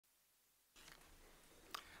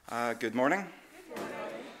Good morning.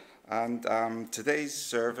 And today's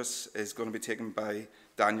service is going to be taken by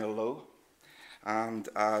Daniel Lowe. And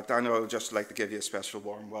Daniel, I would just like to give you a special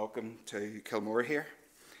warm welcome to Kilmore here.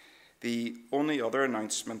 The only other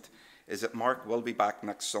announcement is that Mark will be back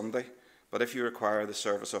next Sunday, but if you require the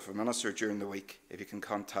service of a minister during the week, if you can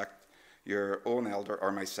contact your own elder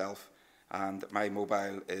or myself, and my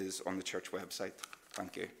mobile is on the church website.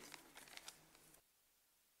 Thank you.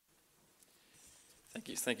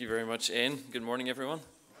 Thank you very much, Ian. Good morning, everyone.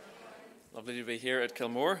 Lovely to be here at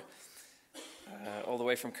Kilmore, all the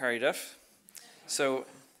way from Carryduff.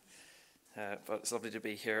 But it's lovely to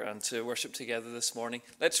be here and to worship together this morning.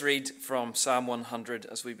 Let's read from Psalm 100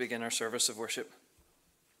 as we begin our service of worship.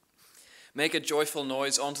 Make a joyful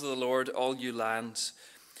noise unto the Lord, all you lands.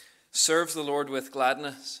 Serve the Lord with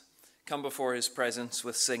gladness. Come before his presence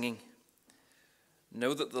with singing.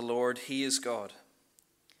 Know that the Lord, he is God.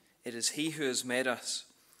 It is he who has made us,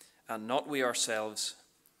 and not we ourselves.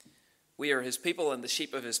 We are his people and the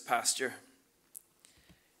sheep of his pasture.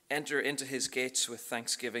 Enter into his gates with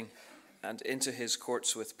thanksgiving, and into his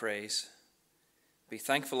courts with praise. Be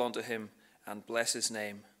thankful unto him, and bless his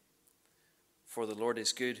name. For the Lord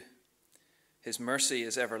is good. His mercy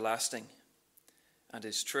is everlasting, and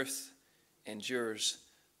his truth endures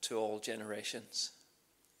to all generations.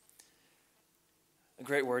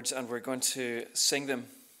 Great words, and we're going to sing them.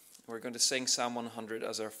 We're going to sing Psalm 100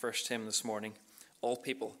 as our first hymn this morning. All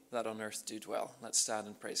people that on earth do dwell. Let's stand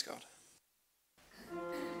and praise God.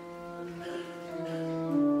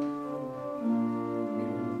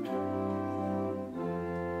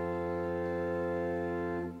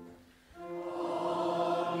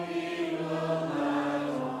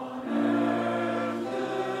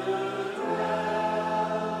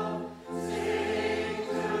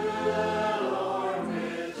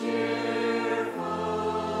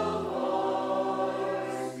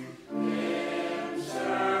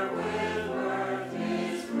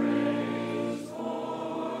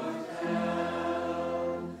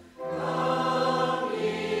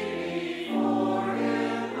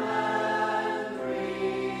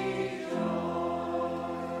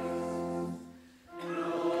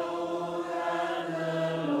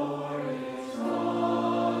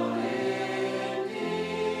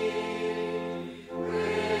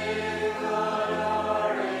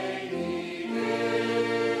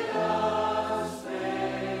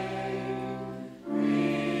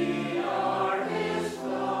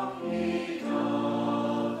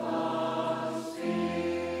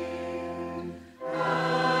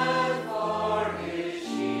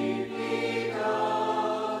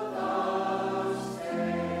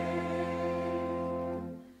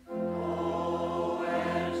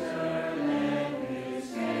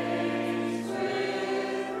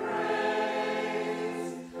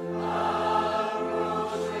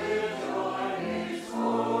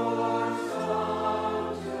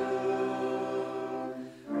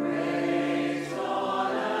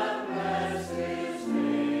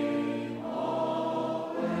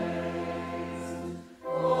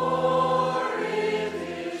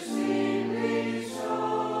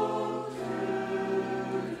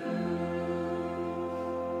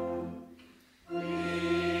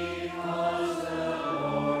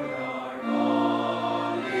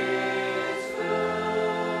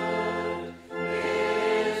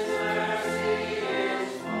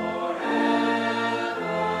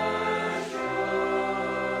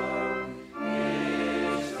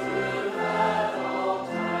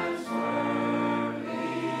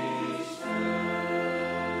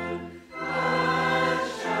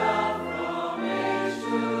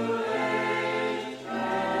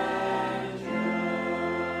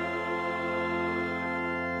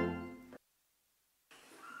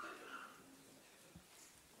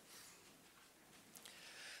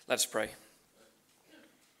 Let's pray.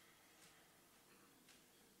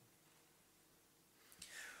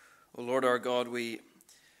 O Lord our God, we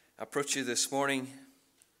approach you this morning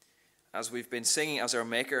as we've been singing as our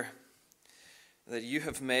Maker, that you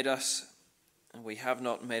have made us and we have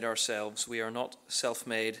not made ourselves. We are not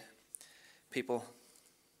self-made people.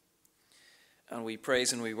 And we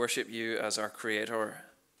praise and we worship you as our Creator,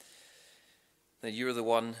 that you are the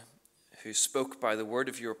one who spoke by the word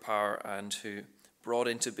of your power and who brought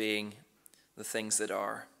into being the things that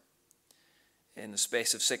are in the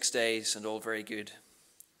space of 6 days, and all very good.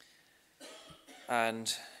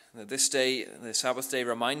 And this day, the Sabbath day,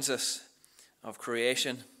 reminds us of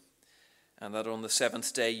creation, and that on the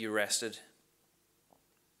seventh day you rested.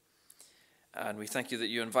 And we thank you that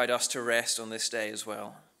you invite us to rest on this day as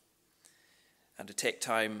well, and to take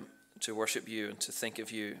time to worship you and to think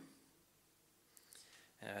of you.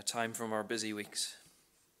 Time from our busy weeks.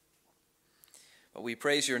 But we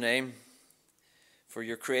praise your name for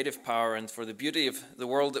your creative power and for the beauty of the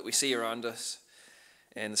world that we see around us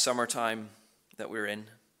in the summertime that we're in,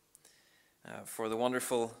 for the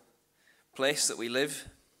wonderful place that we live.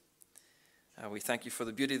 We thank you for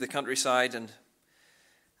the beauty of the countryside and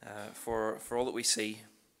for all that we see.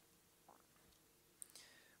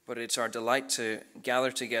 But it's our delight to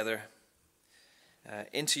gather together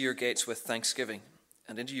into your gates with thanksgiving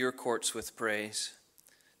and into your courts with praise,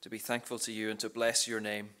 to be thankful to you and to bless your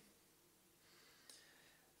name.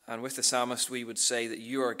 And with the psalmist, we would say that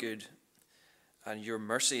you are good and your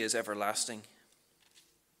mercy is everlasting.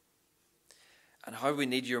 And how we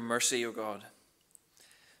need your mercy, O God,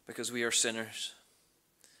 because we are sinners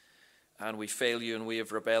and we fail you and we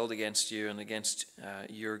have rebelled against you and against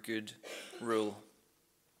your good rule.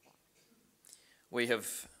 We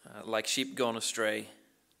have, like sheep, gone astray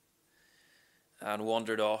and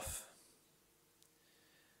wandered off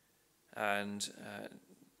and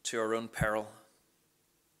to our own peril.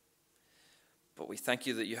 But we thank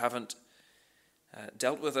you that you haven't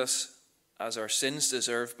dealt with us as our sins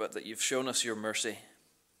deserve, but that you've shown us your mercy.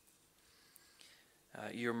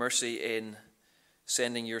 Your mercy in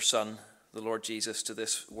sending your Son, the Lord Jesus, to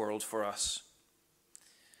this world for us,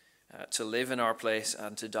 to live in our place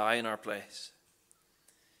and to die in our place,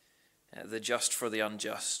 the just for the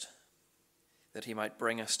unjust, that he might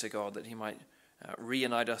bring us to God, that he might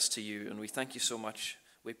reunite us to you. And we thank you so much.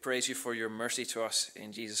 We praise you for your mercy to us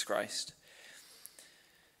in Jesus Christ.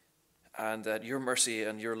 And that your mercy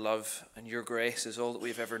and your love and your grace is all that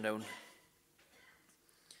we've ever known.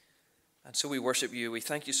 And so we worship you. We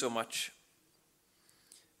thank you so much.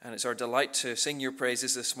 And it's our delight to sing your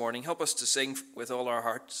praises this morning. Help us to sing with all our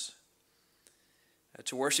hearts,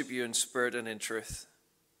 to worship you in spirit and in truth.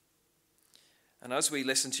 And as we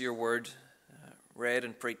listen to your word, read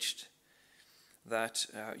and preached, that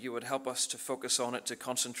you would help us to focus on it, to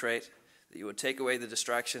concentrate, that you would take away the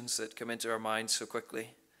distractions that come into our minds so quickly,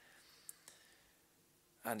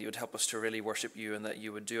 and you would help us to really worship you, and that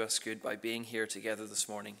you would do us good by being here together this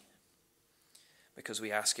morning, because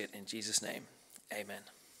we ask it in Jesus' name. Amen.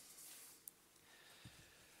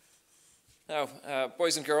 Now,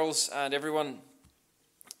 boys and girls and everyone,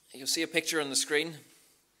 you'll see a picture on the screen.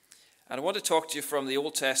 And I want to talk to you from the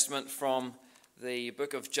Old Testament, from the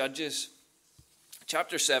book of Judges,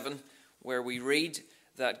 chapter 7, where we read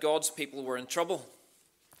that God's people were in trouble.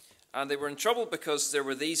 And they were in trouble because there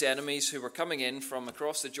were these enemies who were coming in from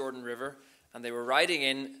across the Jordan River, and they were riding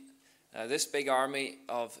in this big army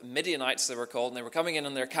of Midianites, they were called, and they were coming in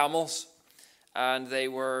on their camels, and they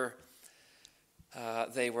were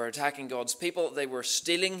attacking God's people. They were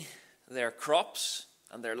stealing their crops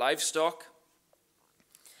and their livestock,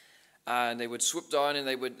 and they would swoop down and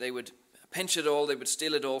they would pinch it all, they would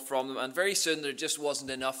steal it all from them, and very soon there just wasn't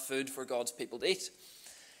enough food for God's people to eat,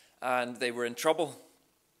 and they were in trouble.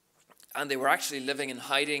 And they were actually living and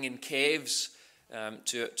hiding in caves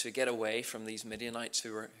to get away from these Midianites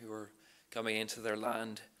who were coming into their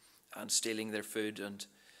land and stealing their food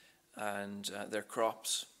and their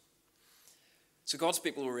crops. So God's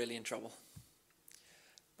people were really in trouble.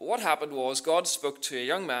 But what happened was God spoke to a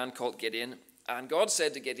young man called Gideon, and God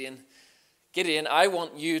said to Gideon, Gideon, I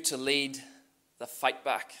want you to lead the fight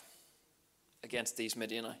back against these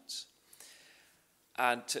Midianites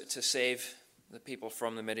and to save the people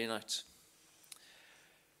from the Midianites.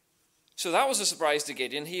 So that was a surprise to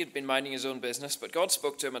Gideon. He had been minding his own business, but God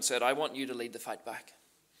spoke to him and said, I want you to lead the fight back.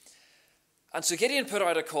 And so Gideon put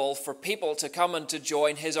out a call for people to come and to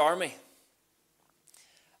join his army.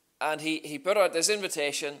 And he put out this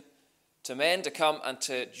invitation to men to come and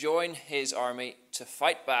to join his army to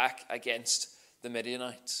fight back against the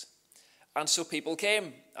Midianites. And so people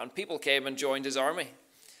came and joined his army.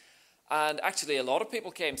 And actually a lot of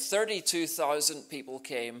people came. 32,000 people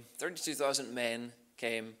came. 32,000 men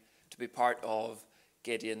came to be part of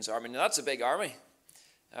Gideon's army. Now that's a big army.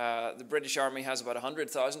 The British army has about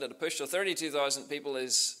 100,000 at a push, so 32,000 people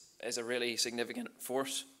is a really significant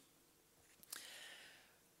force.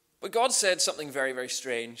 But God said something very, very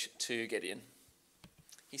strange to Gideon.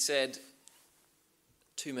 He said,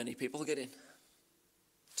 too many people, Gideon.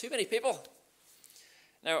 Too many people.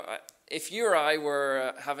 Now, if you or I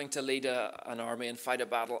were having to lead an army and fight a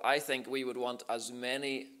battle, I think we would want as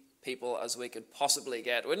many people as we could possibly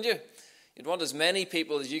get, wouldn't you? You'd want as many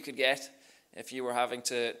people as you could get if you were having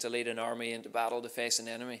to lead an army into battle to face an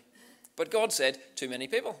enemy. But God said, too many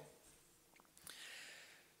people.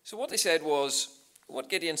 So what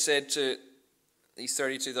Gideon said to these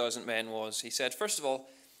 32,000 men was, he said, first of all,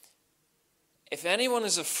 if anyone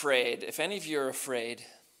is afraid, if any of you are afraid,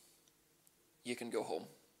 you can go home.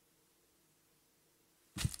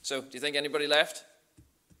 So, do you think anybody left?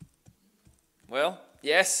 Well,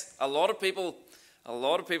 yes, a lot of people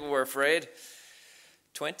were afraid.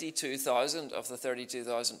 22,000 of the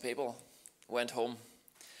 32,000 people went home.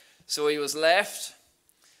 So he was left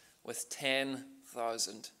with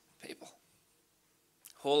 10,000 people.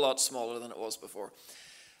 A whole lot smaller than it was before.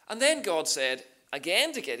 And then God said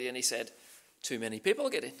again to Gideon, he said, too many people,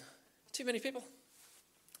 Gideon. Too many people.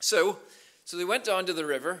 So they went down to the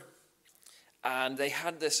river, and they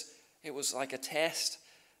had this, it was like a test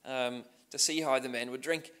to see how the men would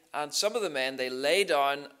drink. And some of the men, they lay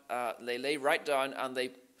right down, and they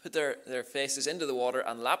put their faces into the water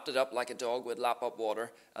and lapped it up like a dog would lap up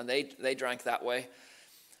water, and they drank that way.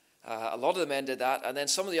 A lot of the men did that, and then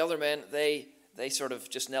some of the other men, they sort of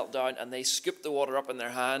just knelt down and they scooped the water up in their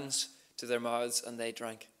hands to their mouths, and they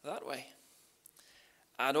drank that way.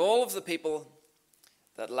 And all of the people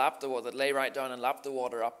that lay right down and lapped the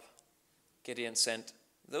water up, Gideon sent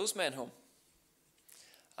those men home.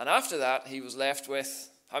 And after that, he was left with,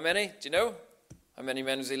 how many? Do you know? How many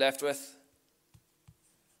men was he left with?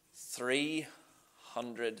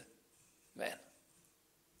 300 men.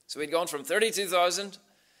 So he'd gone from 32,000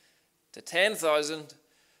 to 10,000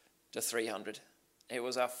 to 300. It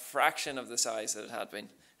was a fraction of the size that it had been,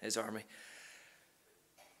 his army.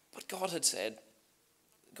 But God had said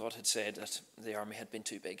that the army had been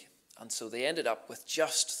too big. And so they ended up with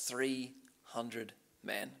just 300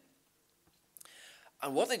 men.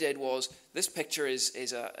 And what they did was, this picture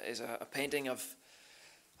is a painting of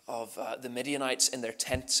the Midianites in their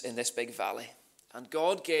tents in this big valley. And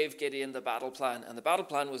God gave Gideon the battle plan. And the battle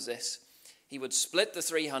plan was this. He would split the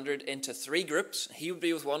 300 into 3 groups. He would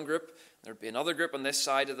be with one group. There would be another group on this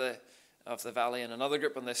side of the valley and another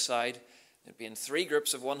group on this side. They'd be in 3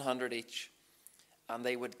 groups of 100 each. And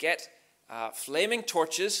they would get flaming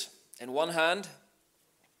torches in one hand.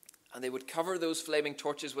 And they would cover those flaming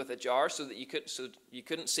torches with a jar so that you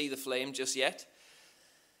couldn't see the flame just yet.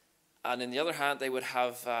 And in the other hand, they would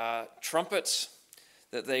have trumpets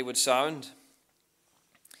that they would sound.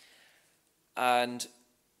 And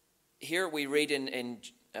here we read in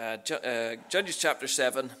Judges chapter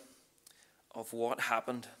 7 of what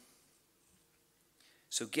happened.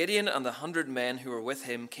 So Gideon and the 100 men who were with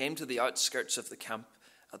him came to the outskirts of the camp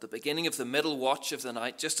at the beginning of the middle watch of the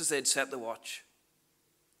night, just as they had set the watch.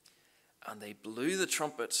 And they blew the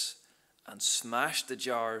trumpets and smashed the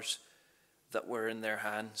jars that were in their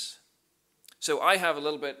hands. So I have a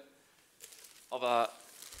little bit of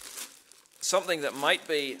something that might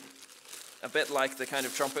be a bit like the kind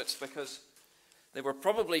of trumpets, because they were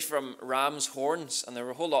probably from ram's horns, and they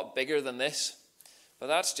were a whole lot bigger than this. But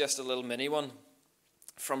that's just a little mini one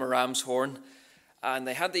from a ram's horn. And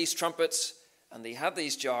they had these trumpets, and they had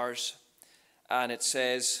these jars, and it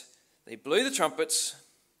says, they blew the trumpets,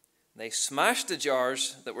 they smashed the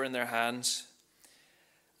jars that were in their hands,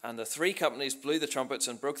 and the 3 companies blew the trumpets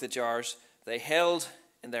and broke the jars. They held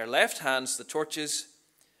in their left hands the torches,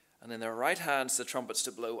 and in their right hands the trumpets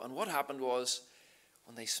to blow. And what happened was,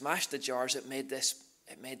 when they smashed the jars, it made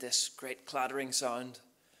this great clattering sound.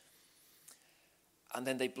 And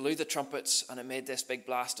then they blew the trumpets, and it made this big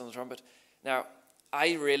blast on the trumpet. Now,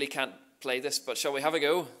 I really can't play this, but shall we have a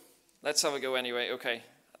go? Let's have a go anyway. Okay.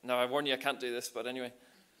 Now, I warn you, I can't do this, but anyway.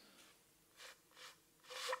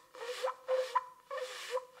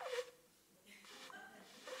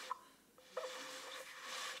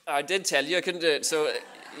 I did tell you I couldn't do it, so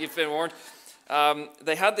you've been warned.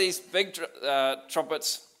 They had these big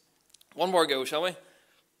trumpets. One more go, shall we?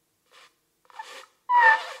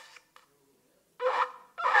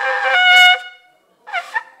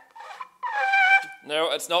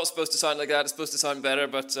 No, it's not supposed to sound like that. It's supposed to sound better,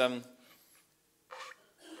 but...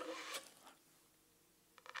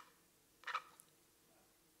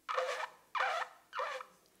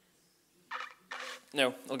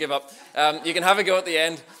 No, I'll give up. You can have a go at the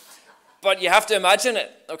end. But you have to imagine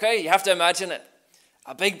it, okay? You have to imagine it.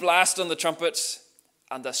 A big blast on the trumpets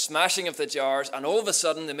and the smashing of the jars. And all of a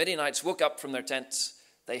sudden, the Midianites woke up from their tents.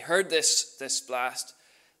 They heard this blast.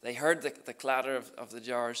 They heard the clatter of the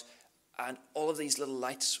jars. And all of these little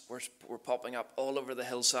lights were popping up all over the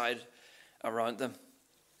hillside around them.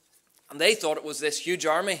 And they thought it was this huge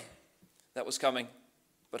army that was coming.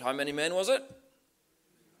 But how many men was it?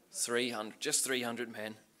 300, just 300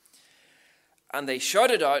 men. And they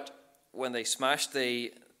shouted out when they smashed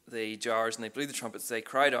the jars and they blew the trumpets. They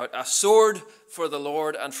cried out, "A sword for the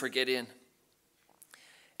Lord and for Gideon."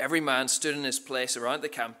 Every man stood in his place around the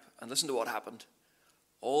camp, and listen to what happened.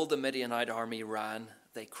 All the Midianite army ran.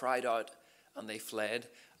 They cried out and they fled.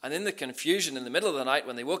 And in the confusion in the middle of the night,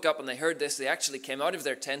 when they woke up and they heard this, they actually came out of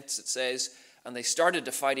their tents, it says, and they started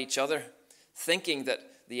to fight each other. thinking that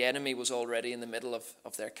the enemy was already in the middle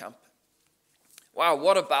of their camp. Wow,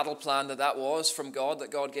 what a battle plan that was from God,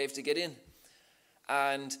 that God gave to Gideon.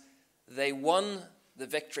 And they won the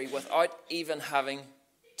victory without even having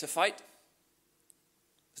to fight.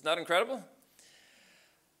 Isn't that incredible?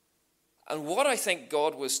 And what I think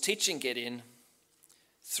God was teaching Gideon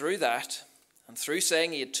through that, and through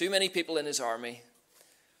saying he had too many people in his army,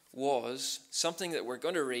 was something that we're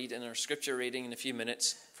going to read in our scripture reading in a few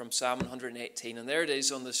minutes from Psalm 118. And there it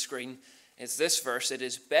is on the screen. It's this verse: "It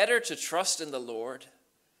is better to trust in the Lord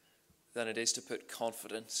than it is to put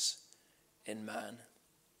confidence in man."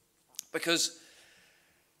 Because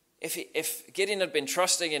if Gideon had been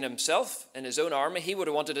trusting in himself, in his own army, he would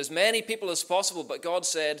have wanted as many people as possible. But God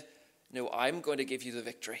said, "No, I'm going to give you the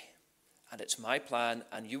victory. And it's my plan,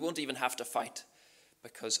 and you won't even have to fight,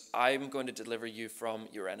 because I'm going to deliver you from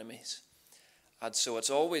your enemies." And so it's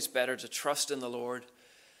always better to trust in the Lord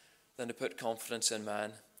than to put confidence in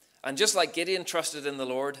man. And just like Gideon trusted in the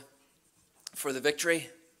Lord for the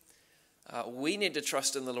victory, we need to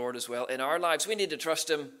trust in the Lord as well in our lives. We need to trust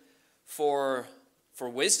him for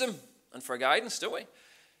wisdom and for guidance, don't we?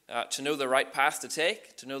 To know the right path to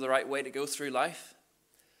take, to know the right way to go through life.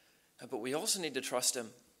 But we also need to trust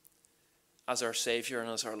him as our Savior and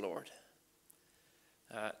as our Lord.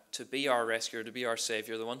 To be our rescuer, to be our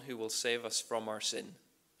Savior, the one who will save us from our sin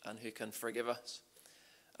and who can forgive us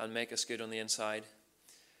and make us good on the inside.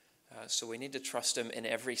 So we need to trust him in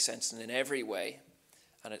every sense and in every way.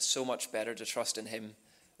 And it's so much better to trust in him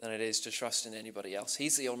than it is to trust in anybody else.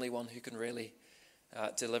 He's the only one who can really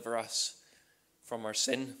deliver us from our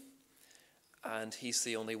sin. And he's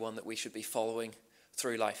the only one that we should be following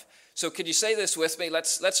through life. So could you say this with me?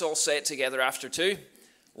 Let's all say it together after 2.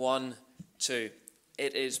 1, 2.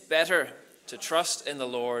 It is better to trust in the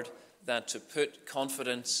Lord than to put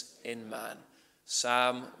confidence in man.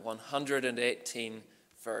 Psalm 118,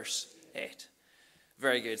 verse 8.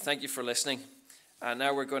 Very good. Thank you for listening. And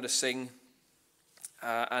now we're going to sing,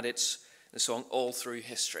 and it's the song All Through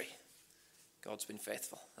History. God's been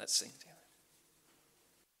faithful. Let's sing together.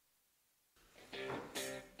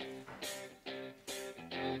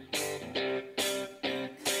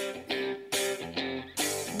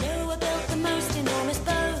 Noah built the most enormous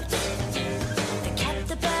boat that kept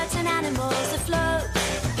the birds and animals afloat.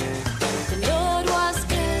 The Lord was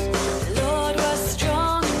good, the Lord was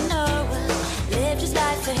strong, and Noah lived his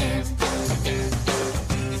life for him.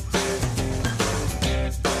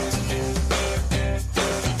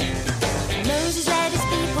 Moses led his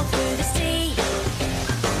people through the sea,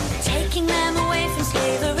 taking them away from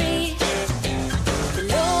slavery. The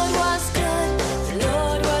Lord was good, the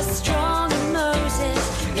Lord was strong, and Moses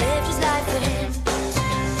lived his life for him.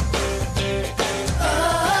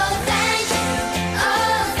 Oh, thank you,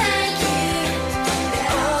 that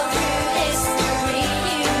all through history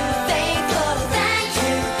you were faithful. Thank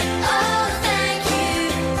you,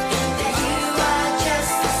 that you are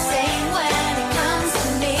just the same when it comes to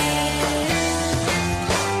me.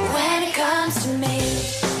 When it comes to me.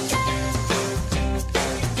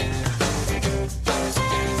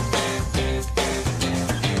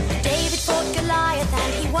 David fought Goliath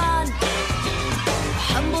and he won. A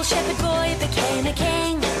humble shepherd boy became a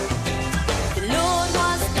king. The Lord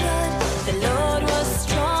was good, the Lord was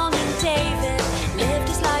strong, and David lived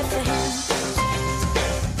his life for him.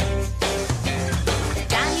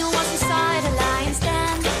 Daniel was inside a lion's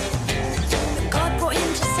den, but God brought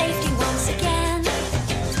him to safety once again.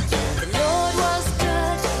 The Lord was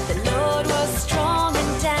good, the Lord was strong,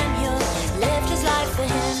 and Daniel lived his life for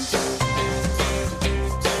him.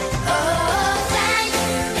 Oh, thank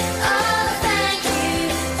you,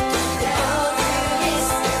 that all through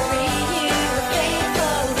history you were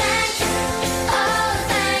faithful.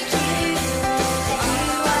 Thank you, that you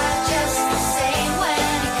are just the same when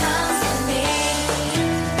it comes to me.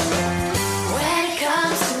 When it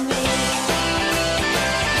comes to me.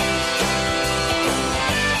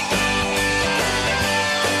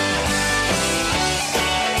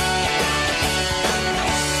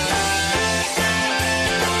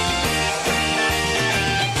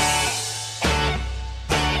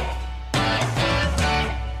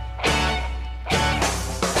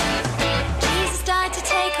 Jesus died to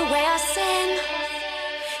take away our sin,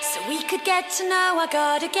 so we could get to know our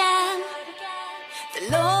God again. The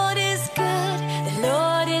Lord is good, the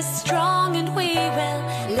Lord is strong, and we will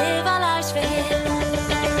live our lives for him.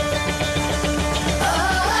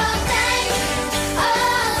 Oh, thank you,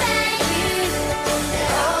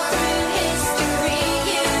 that all through history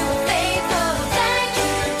you were faithful. Thank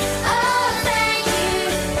you,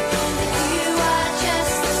 that you are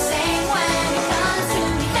just the same when it comes to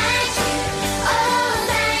me. Thank you,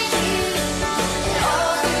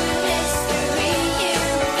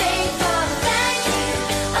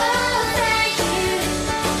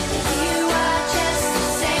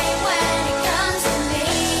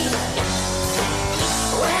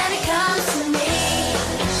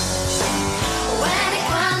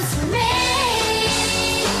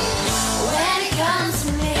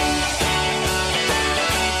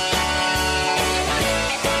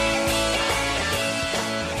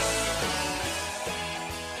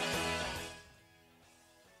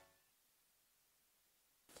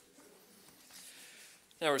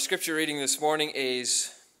 Now, our scripture reading this morning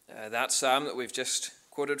is that psalm that we've just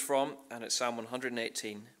quoted from, and it's Psalm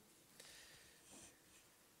 118.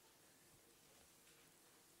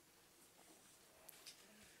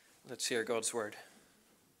 Let's hear God's word.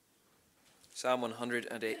 Psalm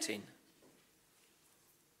 118.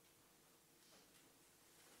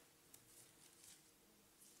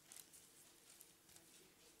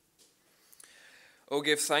 O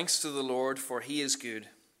give thanks to the Lord, for he is good,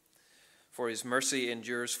 for his mercy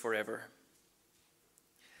endures forever.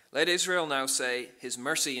 Let Israel now say, his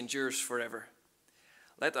mercy endures forever.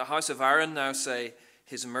 Let the house of Aaron now say,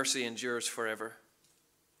 his mercy endures forever.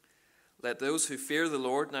 Let those who fear the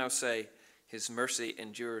Lord now say, his mercy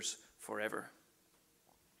endures forever.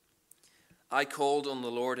 I called on the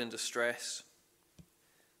Lord in distress.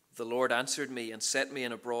 The Lord answered me and set me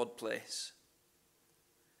in a broad place.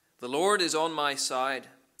 The Lord is on my side.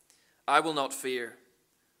 I will not fear.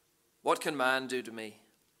 What can man do to me?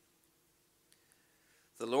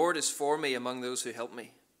 The Lord is for me among those who help me.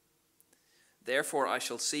 Therefore I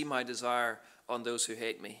shall see my desire on those who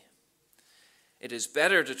hate me. It is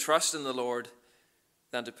better to trust in the Lord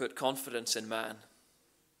than to put confidence in man.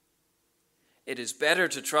 It is better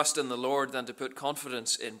to trust in the Lord than to put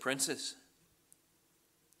confidence in princes.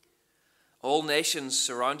 All nations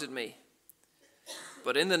surrounded me,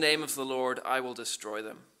 but in the name of the Lord I will destroy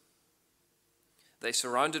them. They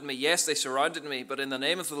surrounded me, yes, they surrounded me, but in the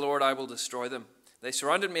name of the Lord I will destroy them. They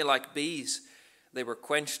surrounded me like bees. They were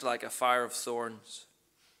quenched like a fire of thorns.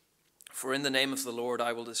 For in the name of the Lord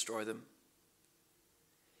I will destroy them.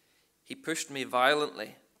 You pushed me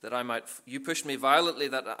violently that I might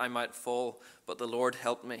fall, but the Lord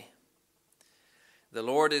helped me. The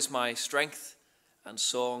Lord is my strength and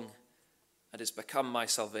song, and has become my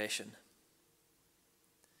salvation.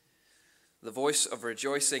 The voice of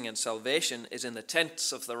rejoicing and salvation is in the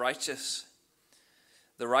tents of the righteous.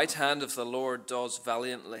 The right hand of the Lord does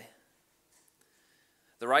valiantly.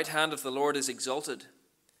 The right hand of the Lord is exalted.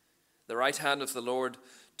 The right hand of the Lord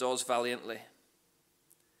does valiantly.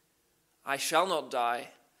 I shall not die,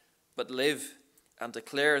 but live and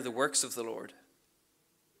declare the works of the Lord.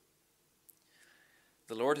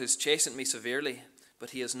 The Lord has chastened me severely, but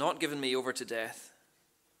he has not given me over to death.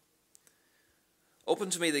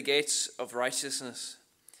 Open to me the gates of righteousness.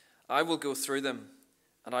 I will go through them,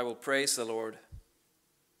 and I will praise the Lord.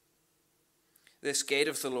 This gate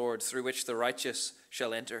of the Lord through which the righteous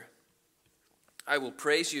shall enter. I will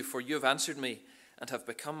praise you, for you have answered me and have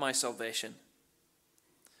become my salvation.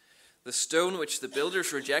 The stone which the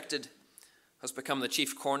builders rejected has become the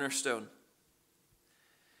chief cornerstone.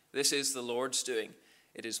 This is the Lord's doing.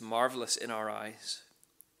 It is marvelous in our eyes.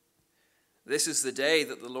 This is the day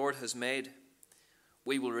that the Lord has made.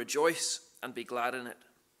 We will rejoice and be glad in it.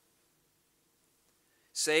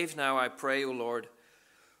 Save now, I pray, O Lord.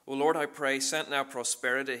 O Lord, I pray, send now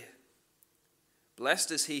prosperity. Blessed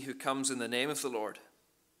is he who comes in the name of the Lord.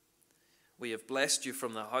 We have blessed you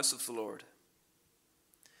from the house of the Lord.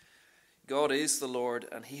 God is the Lord,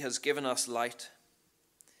 and he has given us light.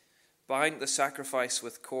 Bind the sacrifice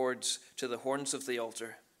with cords to the horns of the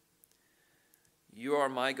altar. You are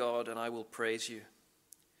my God, and I will praise you.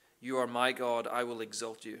 You are my God, I will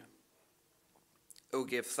exalt you. O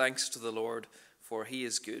give thanks to the Lord, for he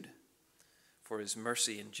is good, for his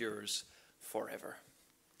mercy endures forever.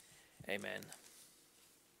 Amen.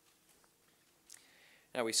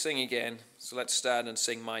 Now we sing again, so let's stand and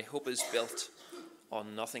sing, My Hope is Built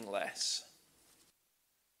on Nothing Less.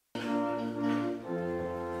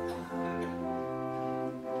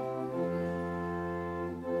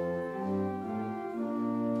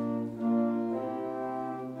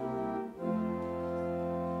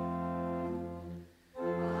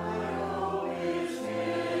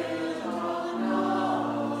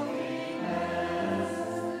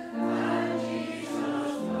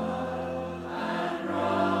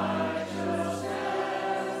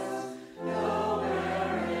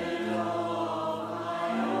 No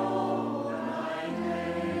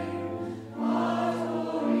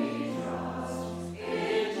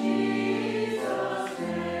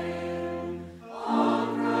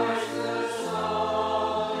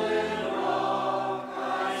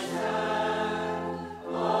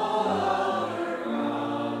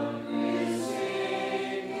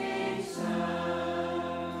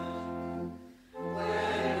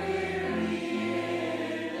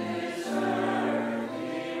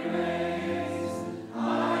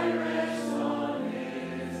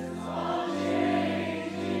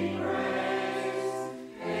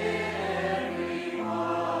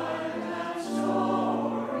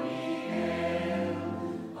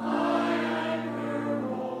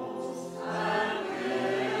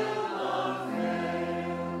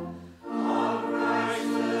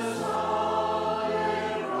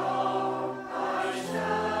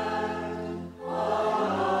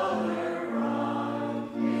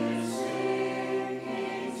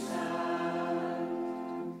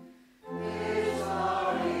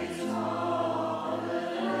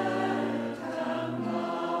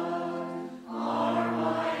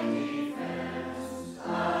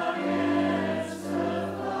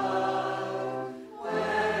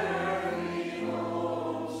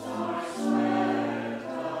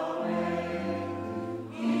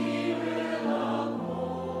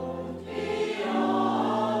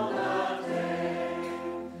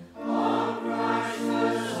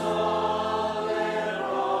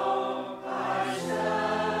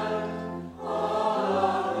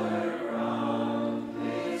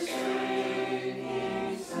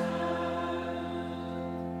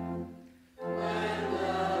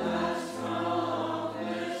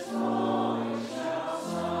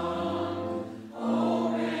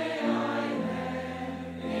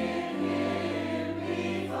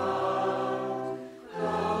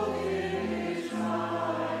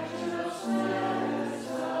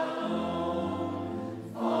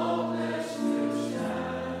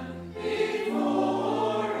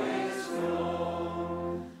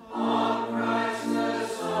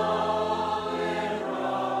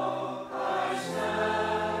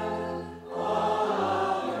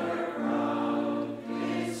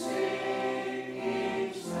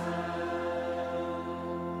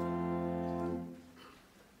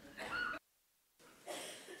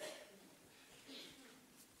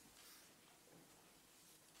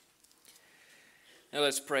Now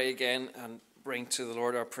let's pray again and bring to the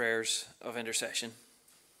Lord our prayers of intercession.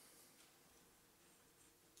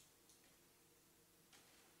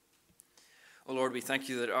 O Lord, we thank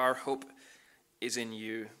you that our hope is in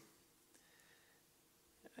you.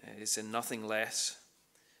 It is in nothing less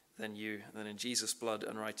than you, than in Jesus' blood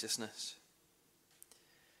and righteousness.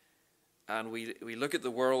 And we look at the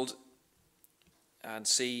world and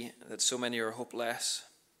see that so many are hopeless,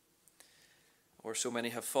 or so many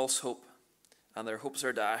have false hope, and their hopes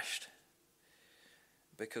are dashed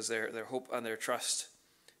because their hope and their trust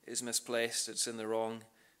is misplaced. It's in the wrong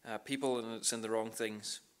people, and it's in the wrong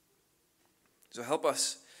things. So help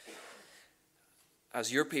us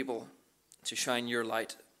as your people to shine your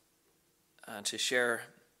light and to share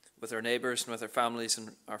with our neighbours and with our families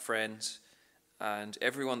and our friends and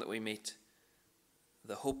everyone that we meet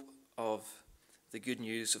the hope of the good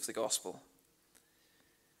news of the gospel,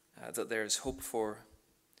 that there is hope for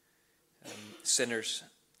sinners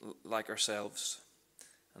like ourselves,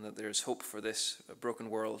 and that there is hope for this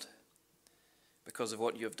broken world because of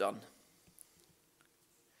what you have done.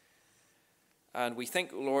 And we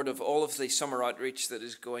think, Lord, of all of the summer outreach that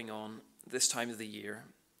is going on this time of the year,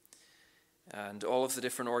 and all of the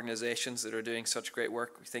different organisations that are doing such great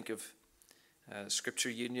work. We think of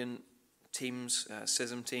Scripture Union teams,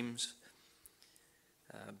 SISM teams,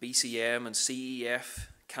 BCM and CEF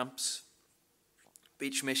camps,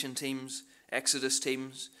 Beach Mission teams, Exodus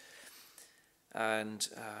teams, and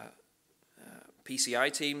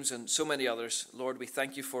PCI teams, and so many others. Lord, we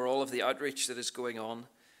thank you for all of the outreach that is going on,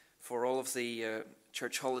 for all of the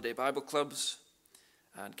church holiday Bible clubs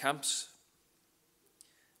and camps.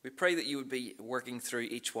 We pray that you would be working through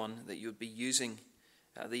each one, that you would be using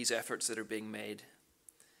these efforts that are being made.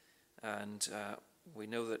 And we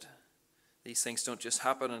know that these things don't just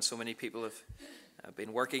happen, and so many people have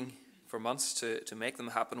been working for months to make them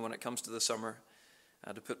happen when it comes to the summer,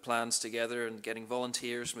 to put plans together and getting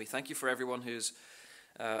volunteers. And we thank you for everyone who's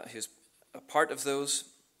a part of those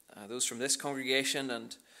from this congregation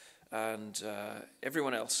and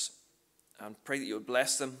everyone else. And pray that you would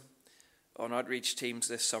bless them on outreach teams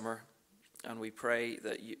this summer, and we pray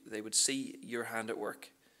that they would see your hand at work,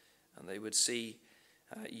 and they would see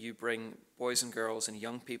you bring boys and girls and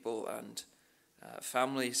young people and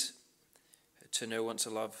families to know and to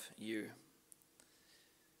love you.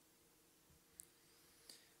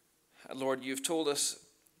 Lord, you've told us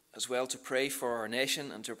as well to pray for our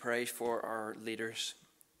nation and to pray for our leaders,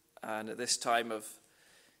 and at this time of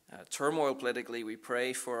turmoil politically, we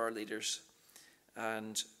pray for our leaders.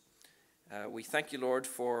 And we thank you, Lord,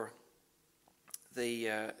 for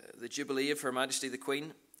the Jubilee of Her Majesty the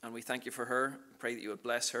Queen, and we thank you for her. Pray that you would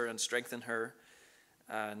bless her and strengthen her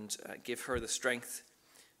and give her the strength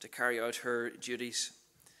to carry out her duties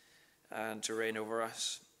and to reign over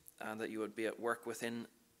us, and that you would be at work within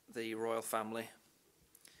the royal family.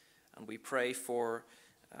 And we pray for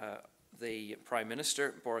the Prime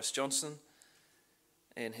Minister, Boris Johnson,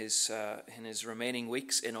 in his remaining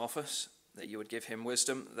weeks in office, that you would give him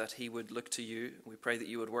wisdom, that he would look to you. We pray that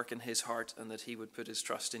you would work in his heart and that he would put his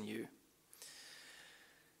trust in you.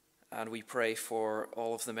 And we pray for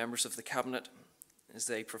all of the members of the cabinet as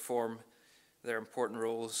they perform their important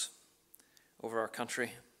roles over our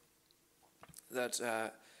country,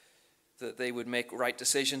 that they would make right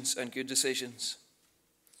decisions and good decisions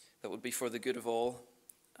that would be for the good of all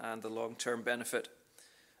and the long-term benefit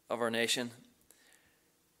of our nation,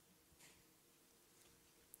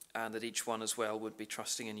 and that each one as well would be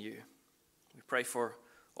trusting in you. We pray for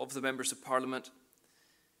all of the members of Parliament,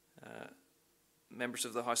 members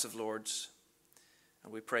of the House of Lords,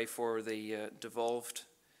 and we pray for the devolved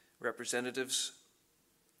representatives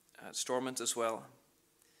at Stormont as well.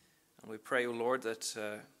 And we pray, O Lord,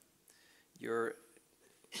 that your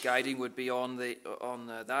guiding would be on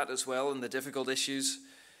that as well, and the difficult issues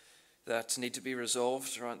that need to be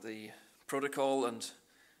resolved around the protocol and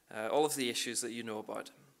all of the issues that you know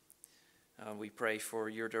about. And we pray for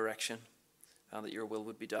your direction, and that your will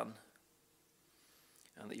would be done,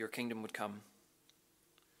 and that your kingdom would come.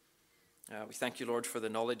 We thank you, Lord, for the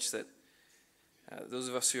knowledge that those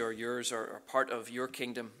of us who are yours are part of your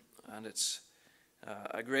kingdom, and it's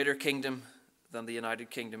a greater kingdom than the United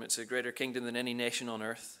Kingdom. It's a greater kingdom than any nation on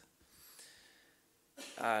earth.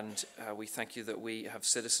 And we thank you that we have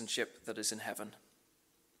citizenship that is in heaven,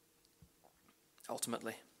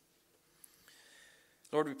 ultimately.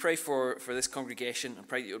 Lord, we pray for this congregation, and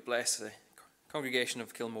pray that you would bless the congregation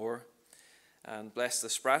of Kilmore and bless the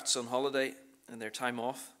Sprats on holiday and their time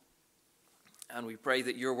off. And we pray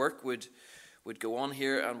that your work would go on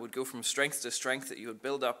here and would go from strength to strength, that you would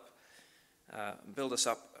build us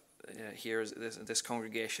up here, this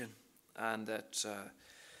congregation, and that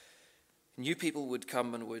new people would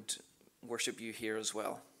come and would worship you here as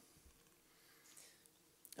well.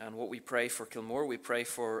 And what we pray for Kilmore, we pray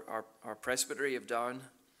for our presbytery of Down,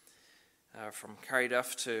 from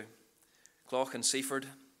Carryduff to Clough and Seaford,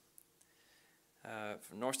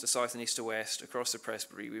 from north to south and east to west, across the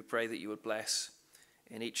presbytery. We pray that you would bless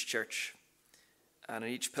in each church and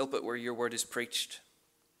in each pulpit where your word is preached.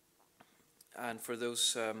 And for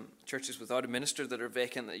those churches without a minister that are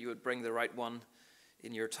vacant, that you would bring the right one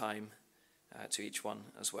in your time to each one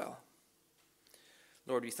as well.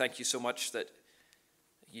 Lord, we thank you so much that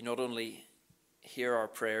you not only hear our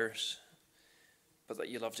prayers, but that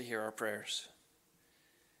you love to hear our prayers,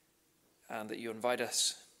 and that you invite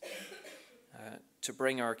us to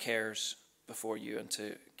bring our cares before you and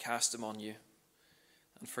to cast them on you.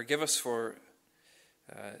 And forgive us for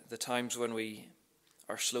the times when we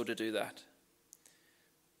are slow to do that.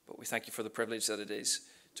 But we thank you for the privilege that it is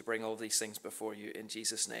to bring all these things before you in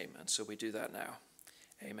Jesus' name. And so we do that now.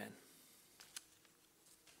 Amen.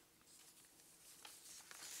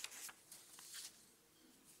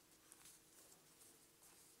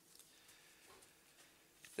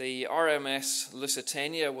 The RMS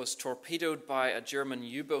Lusitania was torpedoed by a German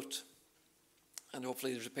U-boat. And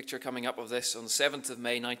hopefully there's a picture coming up of this on the 7th of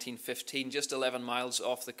May 1915, just 11 miles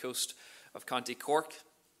off the coast of County Cork.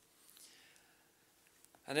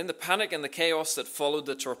 And in the panic and the chaos that followed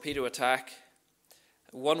the torpedo attack,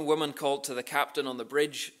 one woman called to the captain on the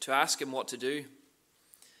bridge to ask him what to do.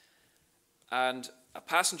 And a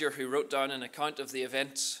passenger who wrote down an account of the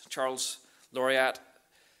events, Charles Laureat,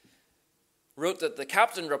 wrote that the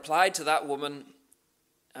captain replied to that woman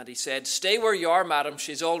and he said, "Stay where you are, madam,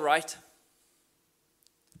 she's all right."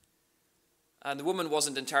 And the woman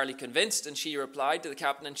wasn't entirely convinced, and she replied to the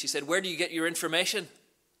captain and she said, "Where do you get your information?"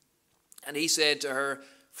 And he said to her,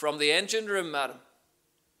 "From the engine room, madam."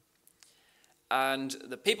 And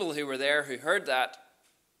the people who were there who heard that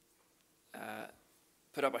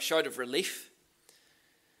put up a shout of relief.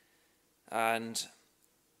 And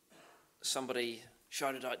somebody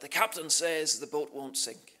shouted out, "The captain says the boat won't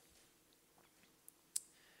sink."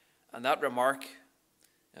 And that remark,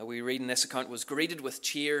 we read in this account, was greeted with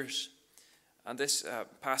cheers. And this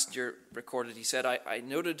passenger recorded, he said, I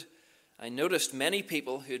noticed many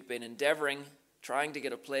people who'd been trying to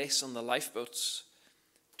get a place on the lifeboats,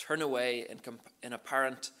 turn away in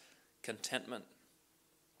apparent contentment.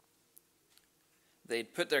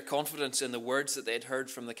 They'd put their confidence in the words that they'd heard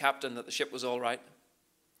from the captain that the ship was all right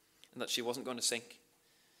and that she wasn't going to sink.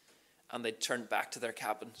 And they'd turned back to their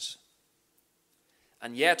cabins.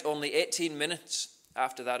 And yet, only 18 minutes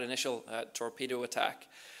after that initial torpedo attack,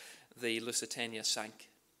 the Lusitania sank.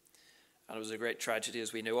 And it was a great tragedy,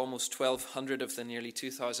 as we know. Almost 1,200 of the nearly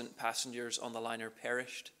 2,000 passengers on the liner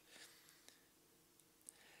perished.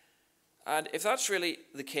 And if that's really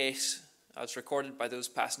the case, as recorded by those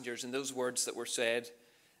passengers in those words that were said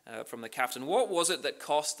from the captain, what was it that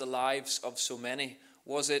cost the lives of so many?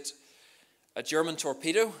 Was it a German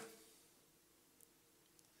torpedo?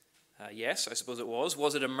 Yes, I suppose it was.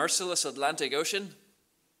 Was it a merciless Atlantic Ocean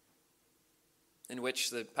in which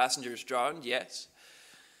the passengers drowned? Yes.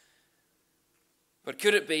 But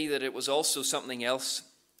could it be that it was also something else,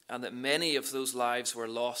 and that many of those lives were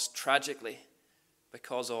lost tragically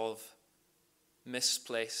because of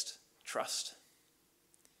misplaced trust?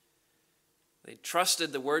 They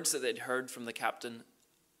trusted the words that they'd heard from the captain,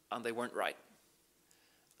 and they weren't right.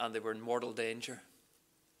 And they were in mortal danger.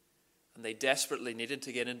 And they desperately needed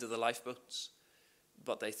to get into the lifeboats,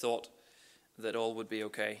 but they thought that all would be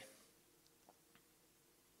okay.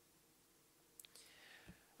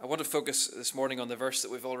 I want to focus this morning on the verse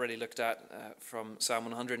that we've already looked at from Psalm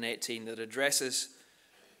 118 that addresses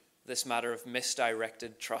this matter of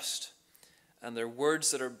misdirected trust. And they're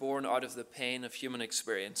words that are born out of the pain of human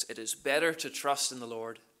experience. It is better to trust in the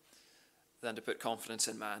Lord than to put confidence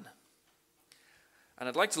in man. And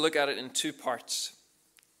I'd like to look at it in two parts.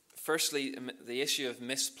 Firstly, the issue of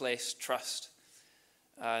misplaced trust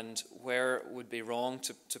and where it would be wrong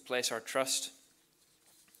to place our trust.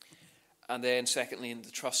 And then secondly, in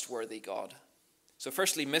the trustworthy God. So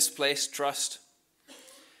firstly, misplaced trust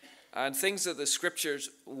and things that the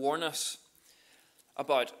scriptures warn us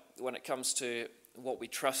about when it comes to what we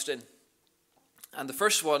trust in. And the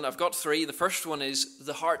first one, I've got three. The first one is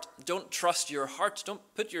the heart. Don't trust your heart. Don't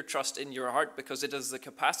put your trust in your heart because it has the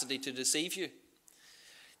capacity to deceive you.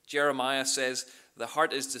 Jeremiah says, the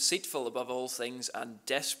heart is deceitful above all things and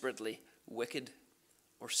desperately wicked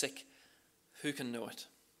or sick. Who can know it?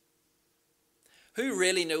 Who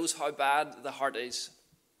really knows how bad the heart is?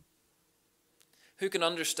 Who can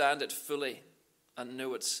understand it fully and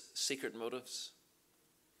know its secret motives?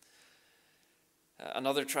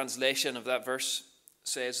 Another translation of that verse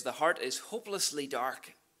says, the heart is hopelessly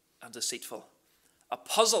dark and deceitful, a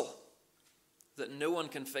puzzle that no one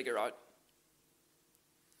can figure out.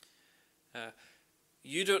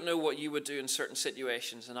 You don't know what you would do in certain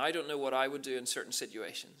situations, and I don't know what I would do in certain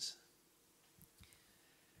situations.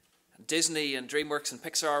 Disney and DreamWorks and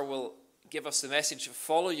Pixar will give us the message of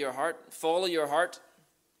follow your heart, follow your heart.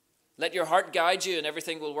 Let your heart guide you and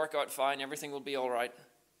everything will work out fine, everything will be all right.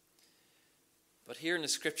 But here in the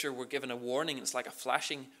scripture we're given a warning. It's like a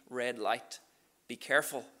flashing red light. Be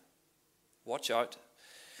careful. Watch out.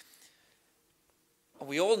 And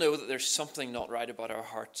we all know that there's something not right about our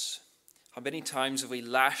hearts. How many times have we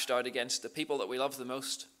lashed out against the people that we love the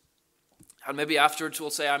most? And maybe afterwards we'll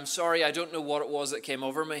say, I'm sorry, I don't know what it was that came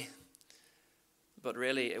over me. But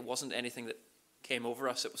really, it wasn't anything that came over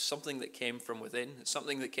us. It was something that came from within. It's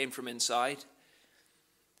something that came from inside.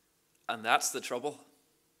 And that's the trouble.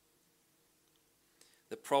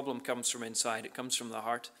 The problem comes from inside. It comes from the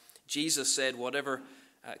heart. Jesus said whatever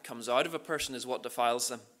comes out of a person is what defiles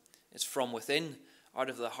them. It's from within. Out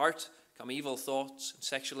of the heart come evil thoughts, and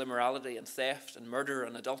sexual immorality, and theft, and murder,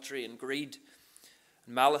 and adultery, and greed,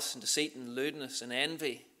 and malice, and deceit, and lewdness, and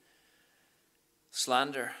envy,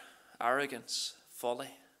 slander, arrogance, folly.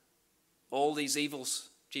 All these evils,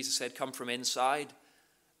 Jesus said, come from inside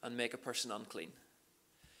and make a person unclean.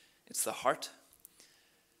 It's the heart.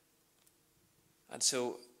 And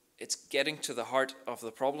so it's getting to the heart of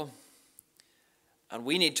the problem. And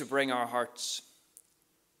we need to bring our hearts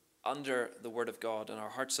under the Word of God, and our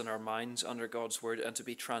hearts and our minds under God's Word, and to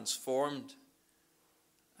be transformed,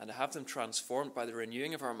 and to have them transformed by the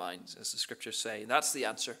renewing of our minds, as the Scriptures say. And that's the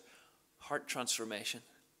answer, heart transformation.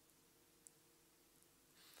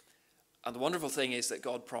 And the wonderful thing is that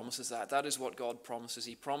God promises that. That is what God promises.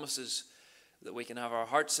 He promises that we can have our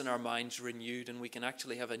hearts and our minds renewed, and we can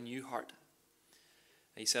actually have a new heart.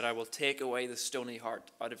 He said, I will take away the stony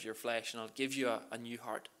heart out of your flesh, and I'll give you a new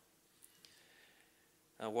heart.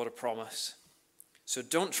 What a promise. So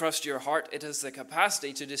don't trust your heart. It has the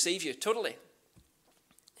capacity to deceive you totally.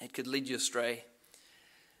 It could lead you astray.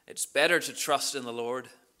 It's better to trust in the Lord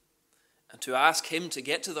and to ask Him to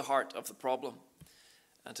get to the heart of the problem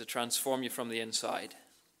and to transform you from the inside.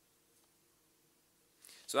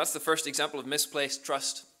 So that's the first example of misplaced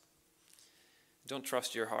trust. Don't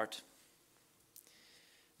trust your heart.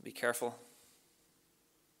 Be careful.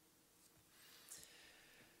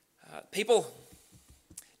 People.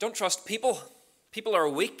 Don't trust people. People are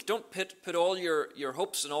weak. Don't put all your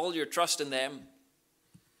hopes and all your trust in them.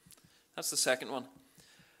 That's the second one.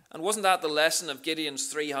 And wasn't that the lesson of Gideon's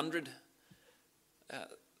 300?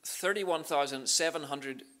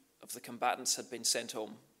 31,700 of the combatants had been sent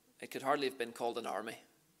home. It could hardly have been called an army.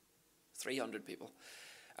 300 people.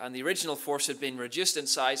 And the original force had been reduced in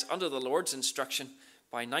size under the Lord's instruction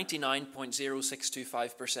by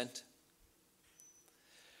 99.0625%.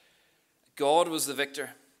 God was the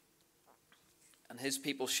victor, and His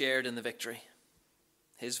people shared in the victory.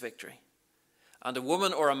 His victory. And a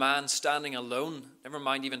woman or a man standing alone, never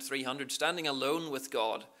mind even 300, standing alone with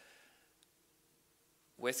God,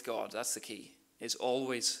 that's the key, is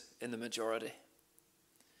always in the majority.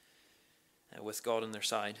 With God on their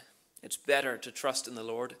side. It's better to trust in the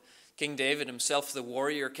Lord. King David himself, the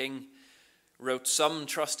warrior king, wrote, some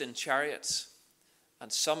trust in chariots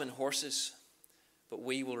and some in horses, but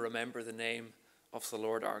we will remember the name of the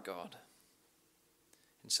Lord our God.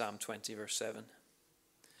 In Psalm 20, verse 7.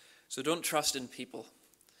 So don't trust in people.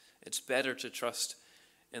 It's better to trust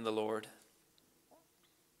in the Lord.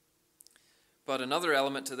 But another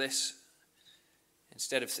element to this,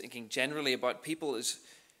 instead of thinking generally about people, is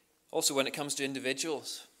also when it comes to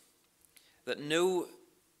individuals. That no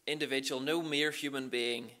individual, no mere human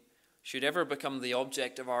being should ever become the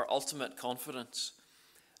object of our ultimate confidence.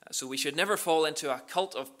 So we should never fall into a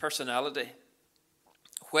cult of personality,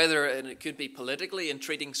 whether it could be politically in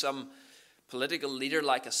treating some political leader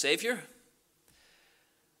like a savior,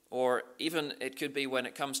 or even it could be when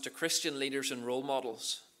it comes to Christian leaders and role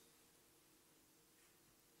models.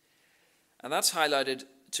 And that's highlighted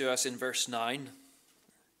to us in verse 9,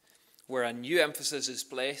 where a new emphasis is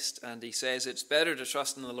placed, and he says it's better to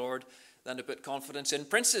trust in the Lord than to put confidence in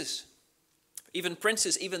princes. Even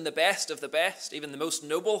princes, even the best of the best, even the most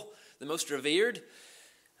noble, the most revered,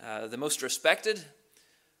 the most respected,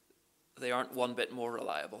 they aren't one bit more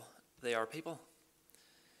reliable. They are people.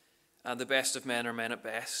 And the best of men are men at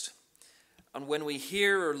best. And when we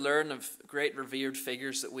hear or learn of great revered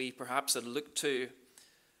figures that we perhaps had looked to,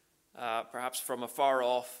 perhaps from afar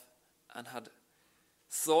off, and had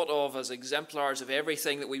thought of as exemplars of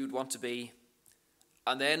everything that we would want to be,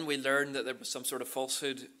 and then we learn that there was some sort of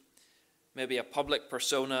falsehood maybe a public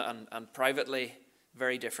persona and privately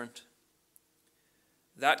very different.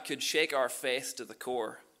 That could shake our faith to the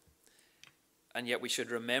core. And yet we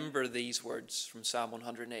should remember these words from Psalm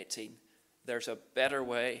 118. There's a better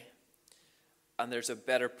way, and there's a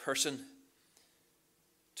better person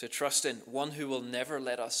to trust in, one who will never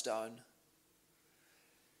let us down.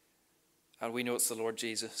 And we know it's the Lord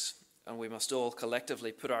Jesus, and we must all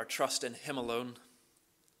collectively put our trust in him alone,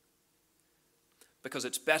 because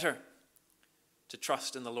it's better to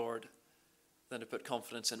trust in the Lord than to put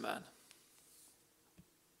confidence in man.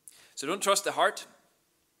 So don't trust the heart.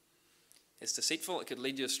 It's deceitful. It could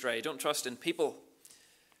lead you astray. Don't trust in people.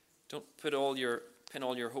 Don't pin all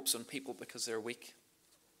your hopes on people because they're weak.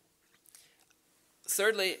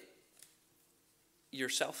 Thirdly,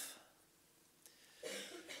 yourself.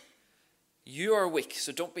 You are weak,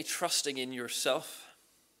 so don't be trusting in yourself.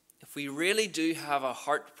 If we really do have a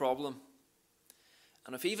heart problem,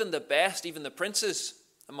 and if even the best, even the princes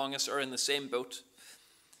among us are in the same boat,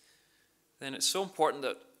 then it's so important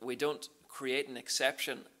that we don't create an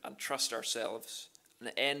exception and trust ourselves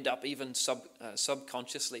and end up even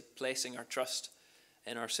subconsciously placing our trust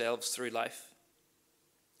in ourselves through life.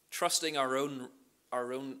 Trusting our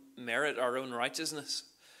own merit, our own righteousness.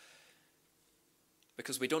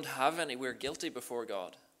 Because we don't have any, we're guilty before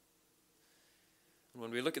God. And when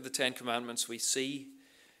we look at the Ten Commandments, we see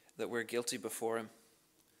that we're guilty before him.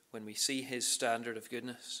 When we see his standard of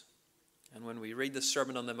goodness. And when we read the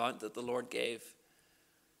Sermon on the Mount that the Lord gave,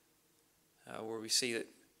 where we see that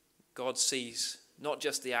God sees not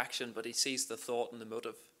just the action, but he sees the thought and the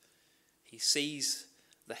motive. He sees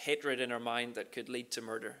the hatred in our mind that could lead to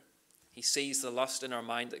murder. He sees the lust in our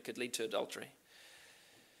mind that could lead to adultery.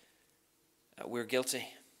 We're guilty.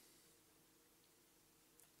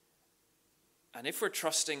 And if we're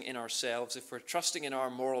trusting in ourselves, if we're trusting in our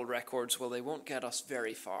moral records, well, they won't get us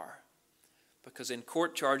very far. Because in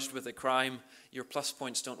court charged with a crime, your plus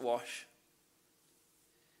points don't wash.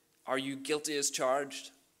 Are you guilty as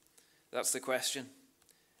charged? That's the question.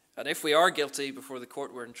 And if we are guilty before the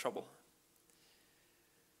court, we're in trouble.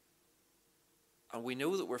 And we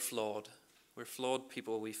know that we're flawed. We're flawed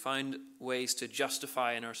people. We find ways to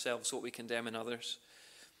justify in ourselves what we condemn in others.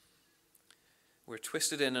 We're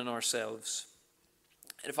twisted in ourselves.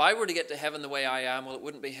 And if I were to get to heaven the way I am, well, it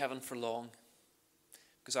wouldn't be heaven for long,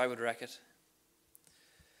 because I would wreck it.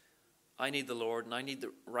 I need the Lord, and I need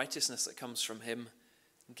the righteousness that comes from him,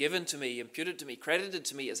 given to me, imputed to me, credited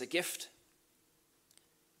to me as a gift.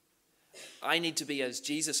 I need to be as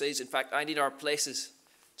Jesus is. In fact, I need our places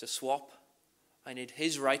to swap. I need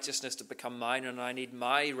his righteousness to become mine, and I need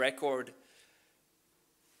my record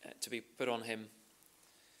to be put on him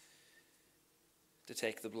to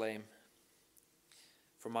take the blame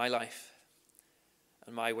for my life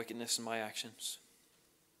and my wickedness and my actions.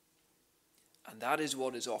 And that is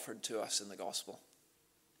what is offered to us in the gospel,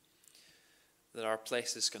 that our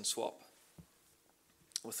places can swap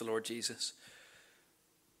with the Lord Jesus.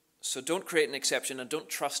 So don't create an exception, and don't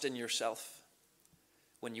trust in yourself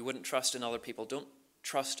when you wouldn't trust in other people. Don't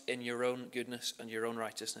trust in your own goodness and your own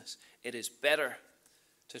righteousness. It is better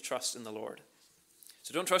to trust in the Lord.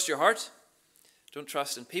 So don't trust your heart. Don't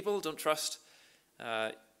trust in people. Don't trust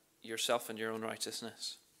yourself and your own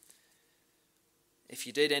righteousness. If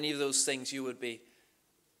you did any of those things, you would be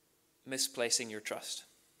misplacing your trust.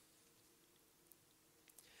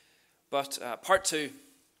 But part two,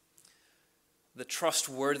 the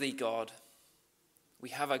trustworthy God. We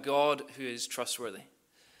have a God who is trustworthy.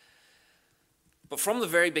 But from the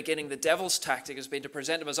very beginning, the devil's tactic has been to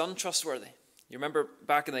present him as untrustworthy. You remember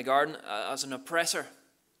back in the garden, as an oppressor.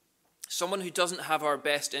 Someone who doesn't have our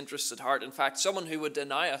best interests at heart. In fact, someone who would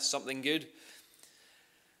deny us something good.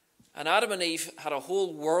 And Adam and Eve had a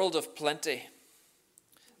whole world of plenty.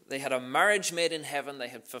 They had a marriage made in heaven. They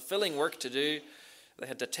had fulfilling work to do. They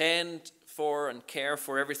had to tend for and care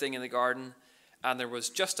for everything in the garden. And there was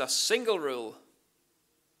just a single rule.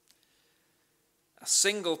 A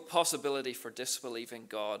single possibility for disbelieving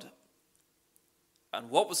God. And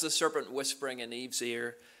what was the serpent whispering in Eve's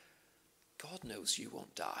ear? God knows you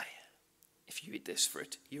won't die if you eat this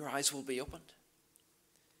fruit. Your eyes will be opened.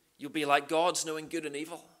 You'll be like gods, knowing good and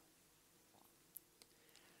evil.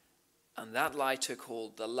 And that lie took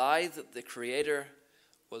hold. The lie that the Creator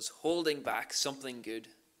was holding back something good.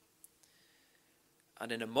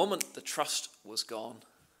 And in a moment, the trust was gone.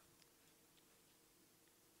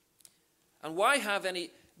 And why have any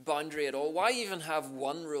boundary at all? Why even have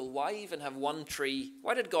one rule? Why even have one tree?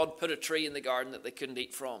 Why did God put a tree in the garden that they couldn't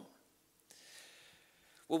eat from?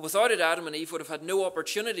 Well, without it, Adam and Eve would have had no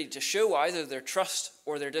opportunity to show either their trust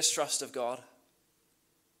or their distrust of God.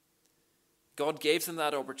 God gave them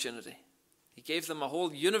that opportunity. He gave them a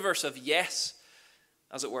whole universe of yes,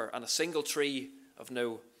 as it were, and a single tree of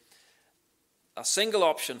no. A single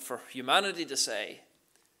option for humanity to say,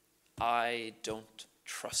 I don't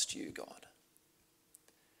trust you, God.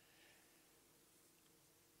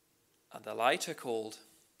 And the lie took hold,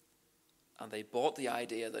 and they bought the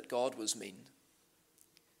idea that God was mean,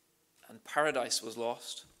 and paradise was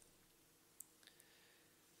lost.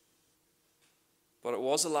 But it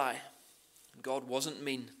was a lie. God wasn't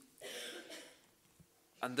mean.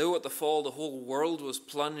 And though at the fall the whole world was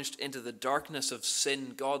plunged into the darkness of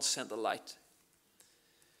sin, God sent the light.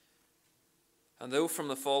 And though from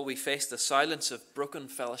the fall we faced the silence of broken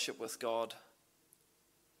fellowship with God,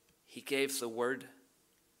 he gave the word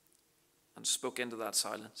and spoke into that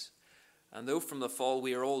silence. And though from the fall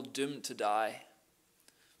we are all doomed to die,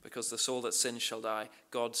 because the soul that sins shall die,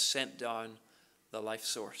 God sent down the life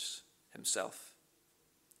source himself.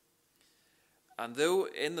 And though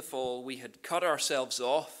in the fall we had cut ourselves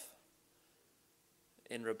off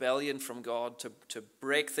in rebellion from God to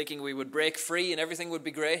break, thinking we would break free and everything would be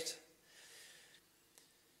great,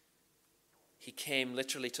 he came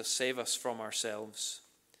literally to save us from ourselves.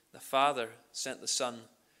 The Father sent the Son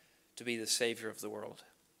to be the Savior of the world.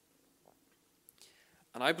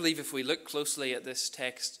 And I believe if we look closely at this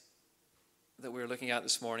text that we're looking at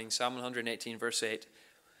this morning, Psalm 118 verse 8,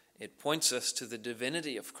 it points us to the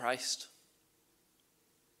divinity of Christ.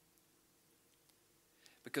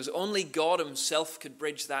 Because only God himself could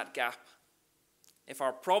bridge that gap. If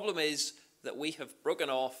our problem is that we have broken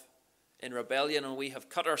off in rebellion and we have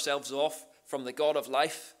cut ourselves off from the God of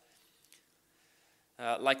life,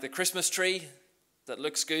 like the Christmas tree that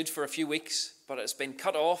looks good for a few weeks, but it's been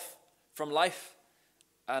cut off from life,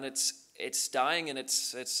 and it's dying, and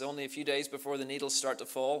it's only a few days before the needles start to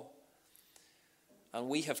fall, and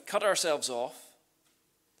we have cut ourselves off.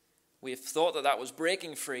 We have thought that was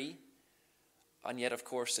breaking free, and yet, of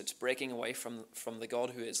course, it's breaking away from the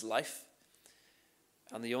God who is life,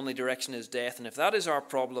 and the only direction is death. And if that is our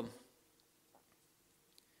problem,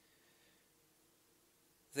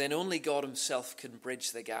 then only God himself can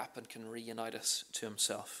bridge the gap and can reunite us to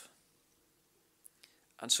himself.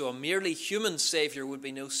 And so a merely human Savior would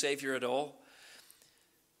be no Savior at all.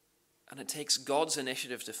 And it takes God's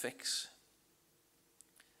initiative to fix.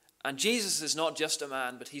 And Jesus is not just a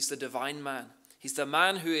man, but he's the divine man. He's the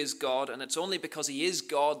man who is God, and it's only because he is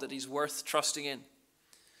God that he's worth trusting in.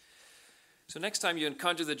 So next time you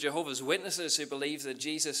encounter the Jehovah's Witnesses who believe that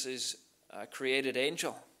Jesus is a created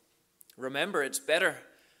angel, remember it's better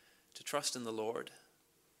to trust in the Lord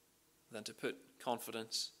than to put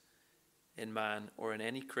confidence in man or in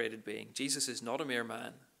any created being. Jesus is not a mere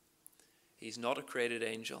man. He's not a created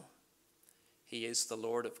angel. He is the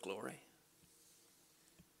Lord of glory.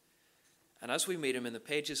 And as we meet him in the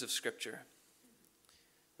pages of Scripture,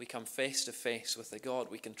 we come face to face with a God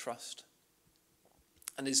we can trust.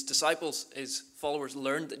 And his disciples, his followers,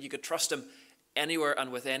 learned that you could trust him anywhere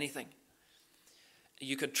and with anything.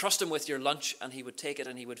 You could trust him with your lunch, and he would take it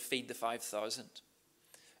and he would feed the 5,000.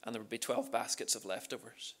 And there would be 12 baskets of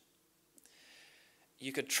leftovers.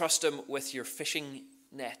 You could trust him with your fishing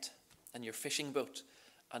net and your fishing boat,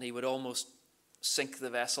 and he would almost sink the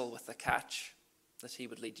vessel with the catch that he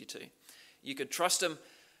would lead you to. You could trust him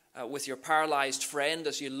with your paralyzed friend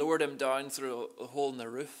as you lowered him down through a hole in the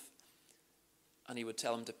roof, and he would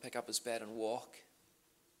tell him to pick up his bed and walk.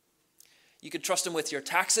 You could trust him with your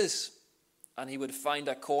taxes, and he would find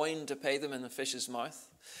a coin to pay them in the fish's mouth.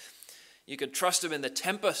 You could trust him in the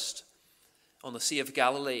tempest on the Sea of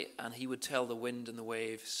Galilee, and he would tell the wind and the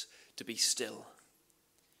waves to be still.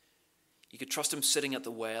 You could trust him sitting at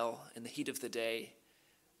the well in the heat of the day,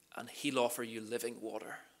 and he'll offer you living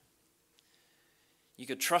water. You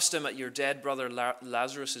could trust him at your dead brother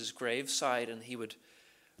Lazarus' graveside, and he would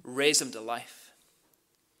raise him to life.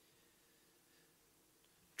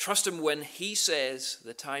 Trust him when he says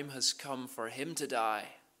the time has come for him to die,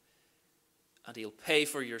 and he'll pay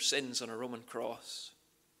for your sins on a Roman cross.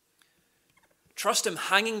 Trust him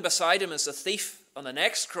hanging beside him as the thief on the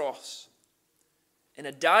next cross, in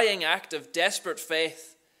a dying act of desperate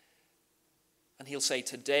faith, and he'll say,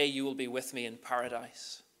 today you will be with me in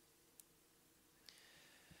paradise.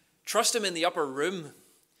 Trust him in the upper room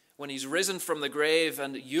when he's risen from the grave,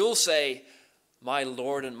 and you'll say, my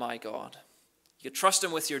Lord and my God. You can trust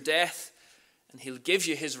him with your death, and he'll give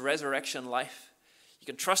you his resurrection life. You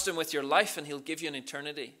can trust him with your life, and he'll give you an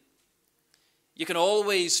eternity. You can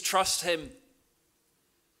always trust him.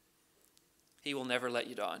 He will never let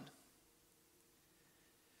you down.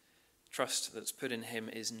 Trust that's put in him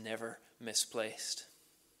is never misplaced.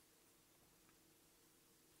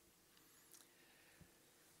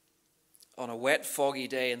 on a wet, foggy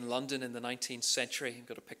day in London in the 19th century. I've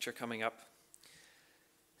got a picture coming up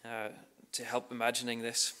to help imagining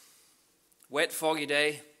this. Wet, foggy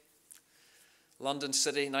day, London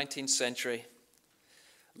City, 19th century.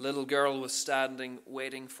 A little girl was standing,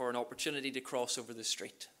 waiting for an opportunity to cross over the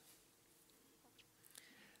street.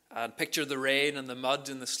 And picture the rain and the mud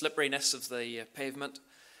and the slipperiness of the pavement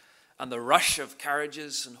and the rush of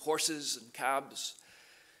carriages and horses and cabs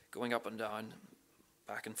going up and down,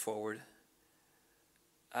 back and forward.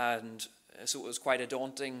 And so it was quite a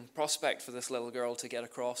daunting prospect for this little girl to get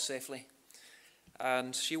across safely.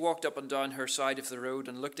 And she walked up and down her side of the road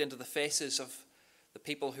and looked into the faces of the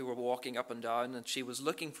people who were walking up and down, and she was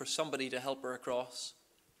looking for somebody to help her across.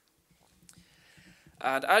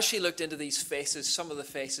 And as she looked into these faces, some of the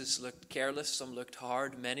faces looked careless, some looked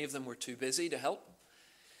hard. Many of them were too busy to help,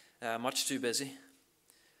 much too busy.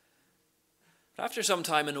 But after some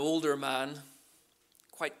time, an older man,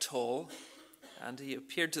 quite tall, and he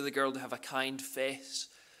appeared to the girl to have a kind face,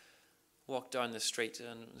 walked down the street.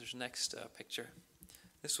 And there's the next picture.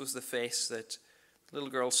 This was the face that the little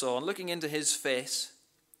girl saw. And looking into his face,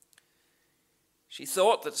 she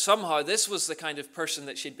thought that somehow this was the kind of person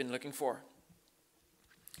that she'd been looking for.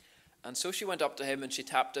 And so she went up to him and she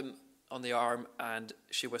tapped him on the arm and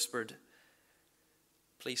she whispered,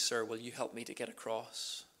 "Please, sir, will you help me to get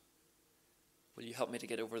across? Will you help me to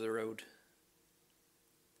get over the road?"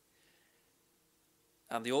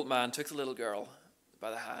 And the old man took the little girl by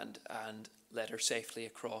the hand and led her safely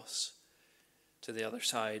across to the other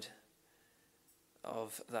side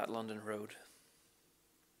of that London road.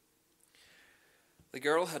 The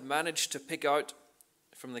girl had managed to pick out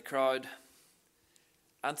from the crowd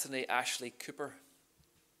Anthony Ashley Cooper,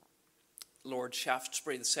 Lord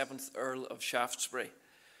Shaftesbury, the 7th Earl of Shaftesbury,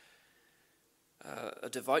 a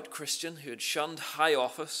devout Christian who had shunned high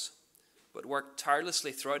office but worked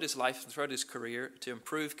tirelessly throughout his life and throughout his career to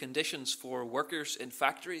improve conditions for workers in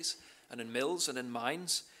factories and in mills and in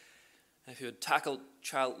mines, who had tackled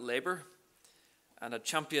child labour and had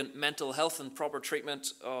championed mental health and proper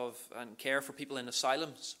treatment of and care for people in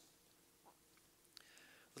asylums.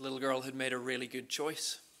 The little girl had made a really good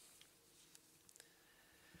choice.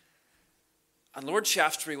 And Lord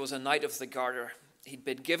Shaftesbury was a Knight of the Garter. He'd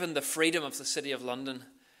been given the freedom of the City of London.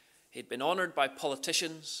 He'd been honoured by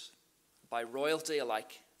politicians, by royalty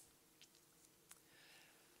alike.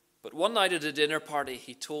 But one night at a dinner party,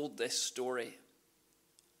 he told this story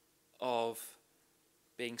of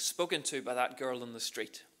being spoken to by that girl in the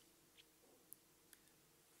street.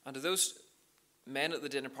 And to those men at the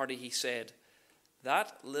dinner party, he said,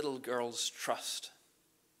 "That little girl's trust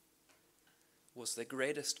was the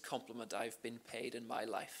greatest compliment I've been paid in my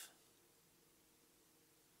life."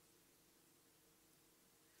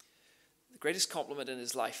 The greatest compliment in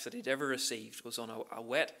his life that he'd ever received was on a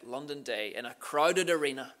wet London day in a crowded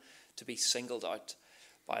arena to be singled out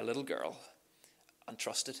by a little girl and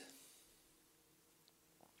trusted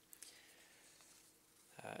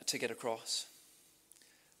to get across.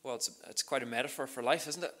 Well, it's quite a metaphor for life,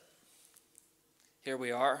 isn't it? Here we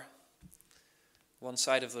are, one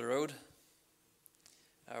side of the road.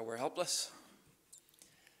 We're helpless.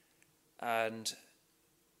 And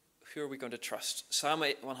who are we going to trust? Psalm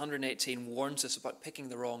 118 warns us about picking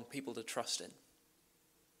the wrong people to trust in.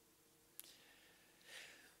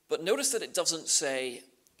 But notice that it doesn't say,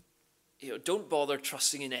 don't bother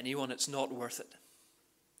trusting in anyone, it's not worth it.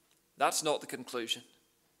 That's not the conclusion.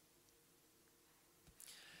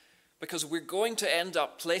 Because we're going to end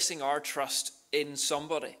up placing our trust in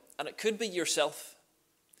somebody. And it could be yourself,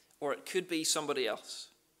 or it could be somebody else.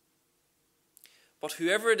 But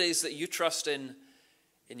whoever it is that you trust in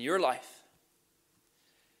your life,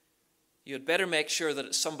 you had better make sure that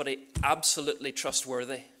it's somebody absolutely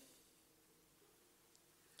trustworthy.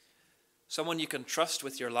 Someone you can trust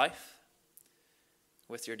with your life,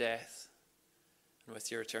 with your death, and with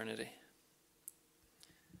your eternity.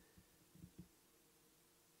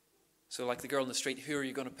 So like the girl in the street, who are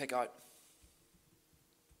you going to pick out?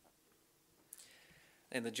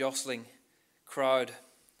 In the jostling crowd,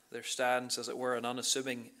 there stands, as it were, an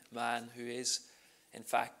unassuming man who is, in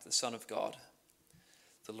fact, the Son of God,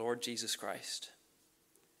 the Lord Jesus Christ.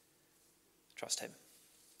 Trust him.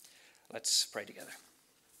 Let's pray together.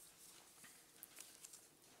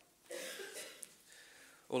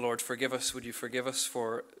 O Lord, forgive us. Would you forgive us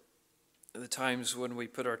for the times when we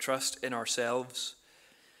put our trust in ourselves,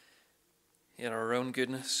 in our own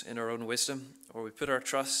goodness, in our own wisdom, or we put our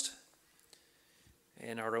trust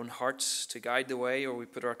in our own hearts to guide the way, or we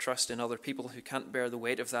put our trust in other people who can't bear the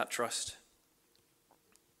weight of that trust.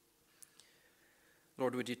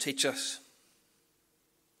 Lord, would you teach us,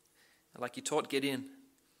 like you taught Gideon,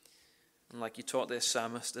 And like you taught this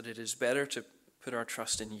psalmist, that it is better to put our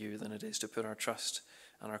trust in you than it is to put our trust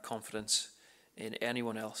and our confidence in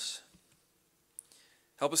anyone else.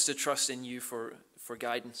 Help us to trust in you for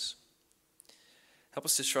guidance. Help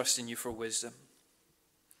us to trust in you for wisdom,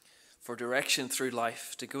 for direction through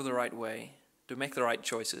life, to go the right way, to make the right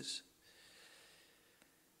choices.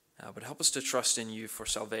 But help us to trust in you for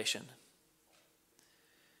salvation,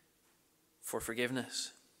 for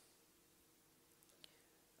forgiveness,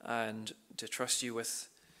 and to trust you with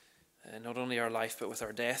not only our life, but with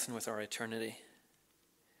our death and with our eternity,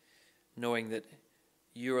 knowing that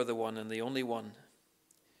you are the one and the only one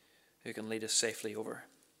who can lead us safely over.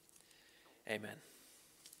 Amen.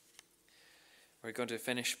 We're going to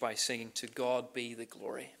finish by singing "To God Be the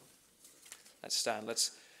Glory." Let's stand.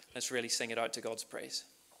 Let's really sing it out to God's praise.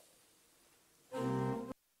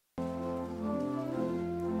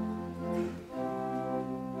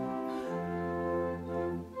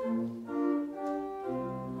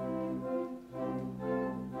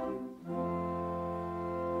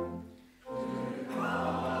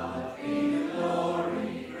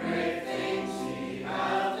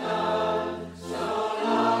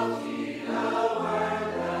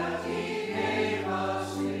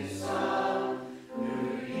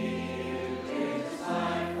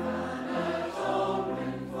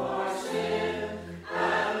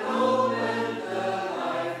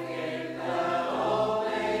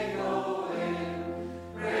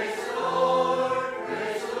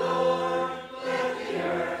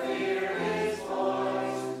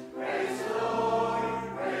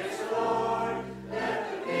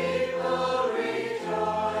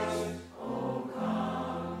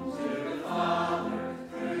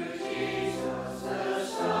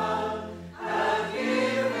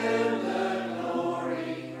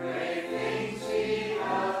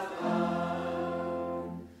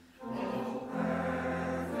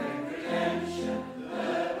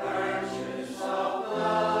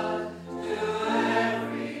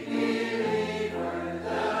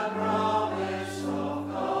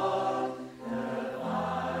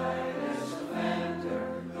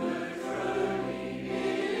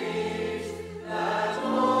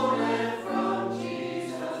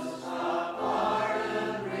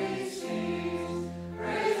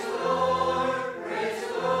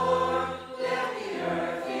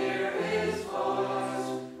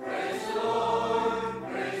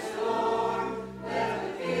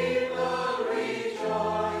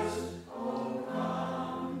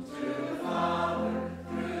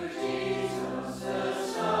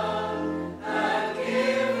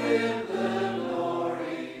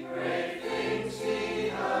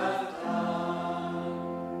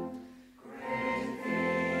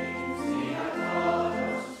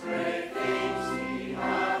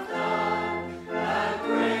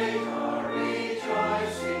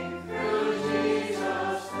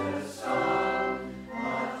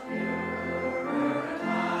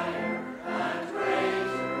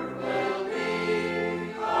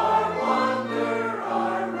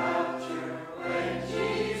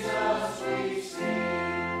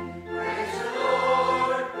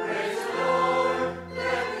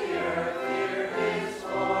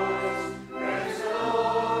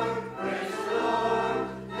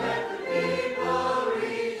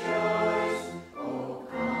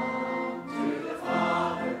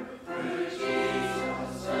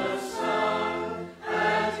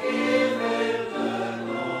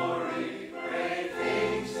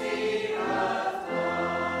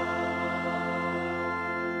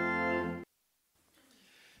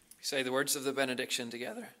 Say the words of the benediction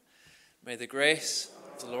together. May the grace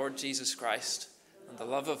of the Lord Jesus Christ and the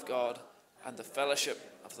love of God and the fellowship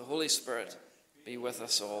of the Holy Spirit be with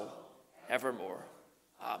us all evermore.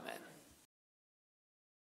 Amen.